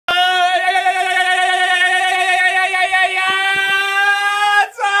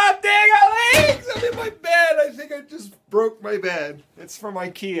broke my bed. It's from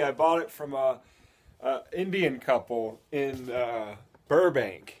IKEA. I bought it from a Indian couple in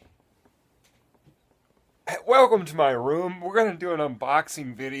Burbank. Welcome to my room. We're going to do an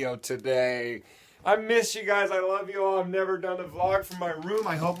unboxing video today. I miss you guys. I love you all. I've never done a vlog from my room.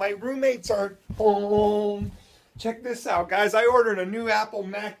 I hope my roommates are home. Check this out, guys. I ordered a new Apple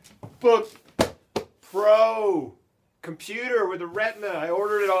MacBook Pro computer with a Retina. I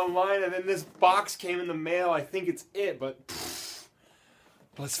ordered it online and then this box came in the mail. I think it's it, but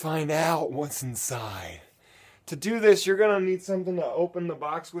let's find out what's inside. To do this, you're going to need something to open the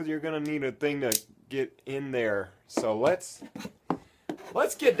box with. You're going to need a thing to get in there. So let's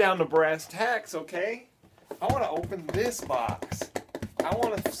get down to brass tacks, okay? I want to open this box. I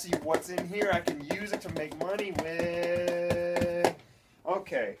want to see what's in here. I can use it to make money with.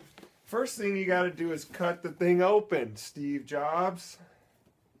 Okay. First thing you got to do is cut the thing open, Steve Jobs.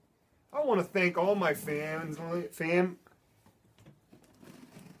 I want to thank all my fans.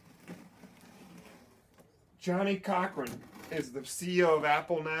 Johnny Cochran is the CEO of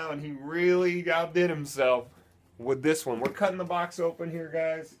Apple now, and he really outdid himself with this one. We're cutting the box open here,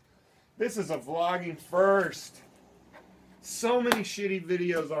 guys. This is a vlogging first. So many shitty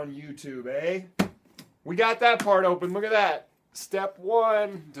videos on YouTube, eh? We got that part open. Look at that. Step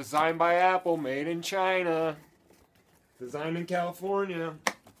 1, designed by Apple, made in China, designed in California.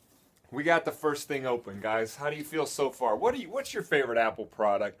 We got the first thing open, guys. How do you feel so far? What's your favorite Apple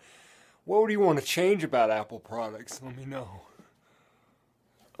product? What do you want to change about Apple products? Let me know.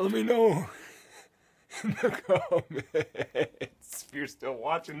 Let me know in the comments. If you're still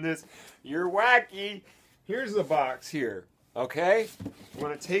watching this, you're wacky. Here's the box here, okay? I'm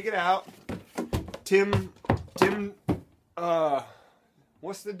going to take it out. Tim,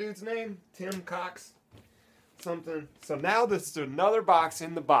 what's the dude's name? Tim Cox something. So now this is another box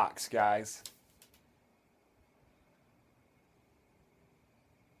in the box, guys.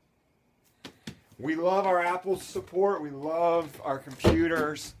 We love our Apple support. We love our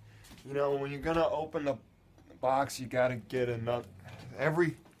computers. You know, when you're gonna open the box, you gotta get enough.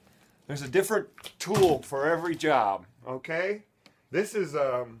 There's a different tool for every job. Okay, this is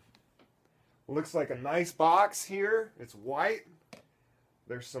looks like a nice box here. It's white.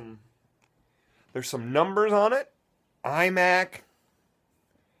 There's some numbers on it. iMac,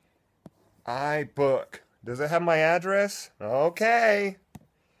 iBook. Does it have my address? Okay.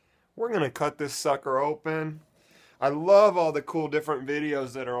 We're going to cut this sucker open. I love all the cool different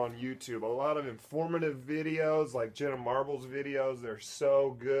videos that are on YouTube. A lot of informative videos like Jenna Marble's videos. They're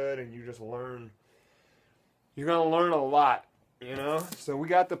so good and you just learn. You're going to learn a lot, you know? So we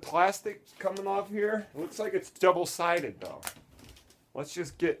got the plastic coming off here. It looks like it's double-sided though. Let's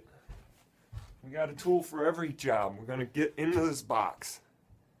just get, we got a tool for every job. We're going to get into this box.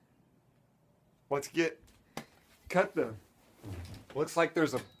 Let's cut the, looks like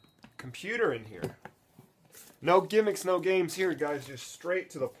there's a computer in here. No gimmicks, no games here, guys. Just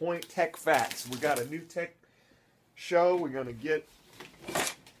straight to the point, tech facts. We got a new tech show. We're going to get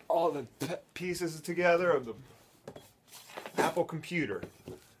all the pieces together of the Apple computer.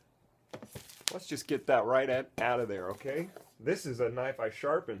 Let's just get that right out of there, okay? This is a knife I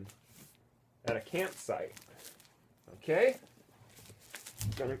sharpened at a campsite. Okay?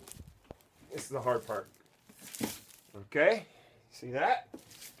 This is the hard part. Okay? See that?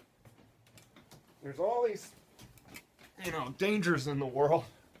 There's all these, you know, dangers in the world.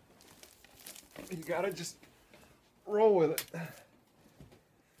 You gotta just roll with it.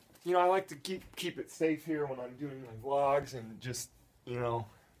 You know, I like to keep it safe here when I'm doing my vlogs and just, you know,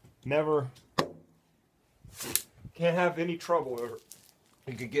 never, can't have any trouble or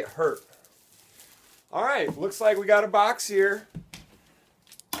you could get hurt. Alright, looks like we got a box here.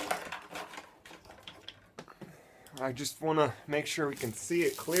 I just want to make sure we can see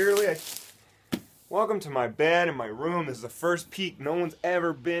it clearly. Welcome to my bed and my room. This is the first peek. No one's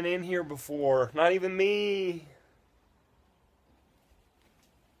ever been in here before. Not even me.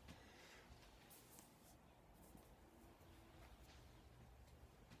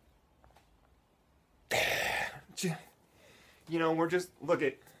 You know, we're just, look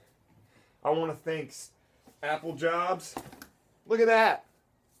at, I want to thank Apple Jobs. Look at that.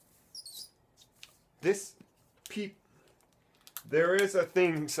 There is a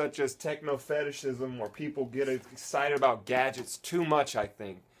thing such as techno-fetishism where people get excited about gadgets too much, I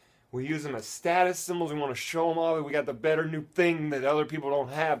think. We use them as status symbols. We want to show them all that we got the better new thing that other people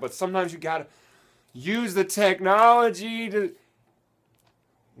don't have. But sometimes you got to use the technology to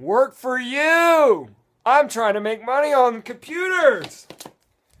work for you. I'm trying to make money on computers.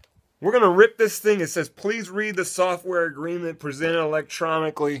 We're going to rip this thing. It says, please read the software agreement presented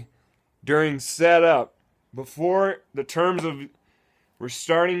electronically during setup. before the terms of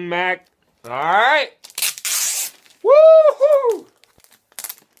restarting Mac. All right. Woohoo!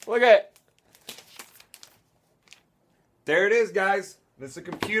 Look at it. There it is, guys. It's a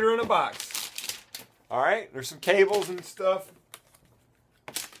computer in a box. All right. There's some cables and stuff.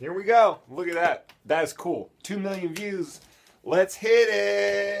 Here we go. Look at that. That is cool. 2 million views. Let's hit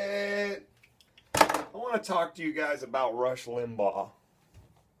it. I want to talk to you guys about Rush Limbaugh.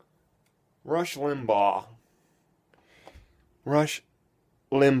 Rush Limbaugh. Rush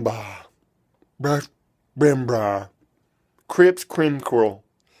Limbaugh. Rush Limbaugh. Crips Kringle.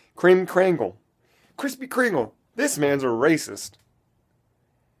 Cream Kringle. Crispy Kringle. This man's a racist.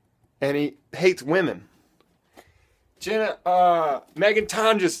 And he hates women. Jenna, Megan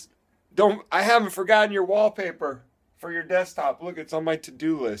Tonjes, I haven't forgotten your wallpaper for your desktop. Look, it's on my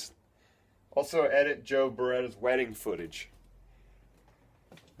to-do list. Also, edit Joe Beretta's wedding footage.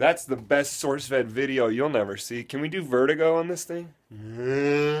 That's the best SourceFed video you'll never see. Can we do vertigo on this thing?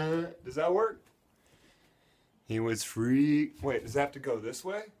 Does that work? He was free. Wait, does that have to go this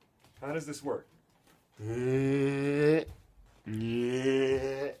way? How does this work? Yeah.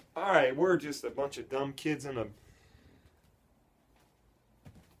 Alright, we're just a bunch of dumb kids in a...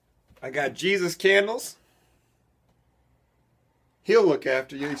 I got Jesus candles. He'll look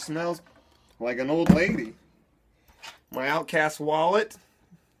after you. He smells like an old lady. My Outcast wallet.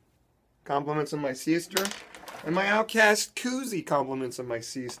 Compliments of my sister. And my Outcast koozie. Compliments of my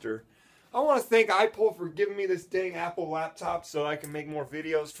sister. I want to thank iPull for giving me this dang Apple laptop so I can make more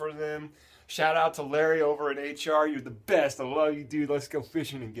videos for them. Shout out to Larry over at HR. You're the best. I love you, dude. Let's go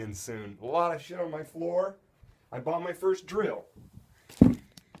fishing again soon. A lot of shit on my floor. I bought my first drill.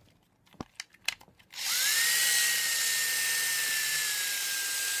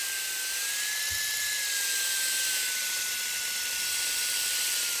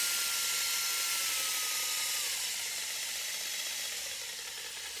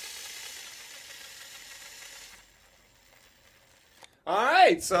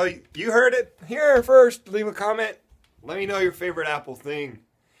 Alright, so you heard it here first. Leave a comment. Let me know your favorite Apple thing.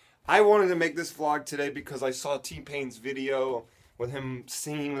 I wanted to make this vlog today because I saw T-Pain's video with him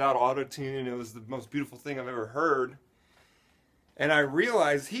singing without auto-tune. It was the most beautiful thing I've ever heard. And I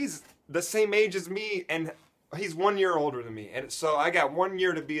realized he's the same age as me, and he's 1 year older than me. And so I got 1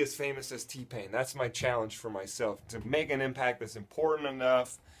 year to be as famous as T-Pain. That's my challenge for myself, to make an impact that's important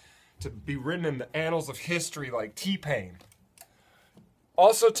enough to be written in the annals of history like T-Pain.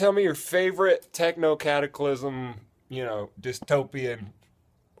 Also, tell me your favorite techno-cataclysm, dystopian,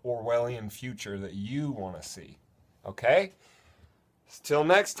 Orwellian future that you want to see. Okay? Till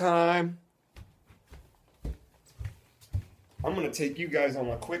next time. I'm going to take you guys on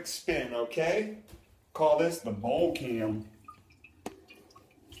a quick spin, okay? Call this the bowl cam.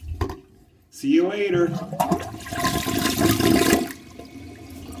 See you later.